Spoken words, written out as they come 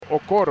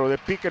Okoro, de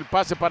pique el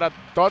pase para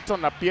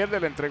Dotson, la pierde,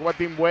 le entregó a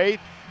Dean Wade.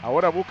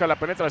 Ahora busca la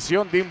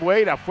penetración, Dean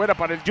Wade afuera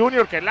para el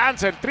Junior que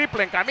lanza el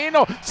triple en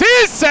camino. ¡Sí,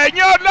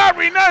 señor!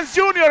 Larry Nance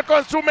Jr.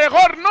 con su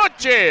mejor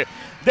noche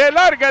de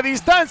larga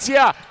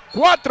distancia.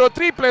 4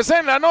 triples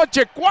en la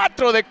noche,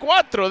 4 de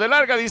 4 de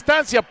larga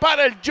distancia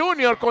para el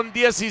Junior con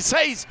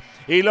 16.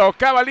 Y los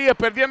Cavaliers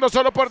perdiendo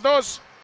solo por 2.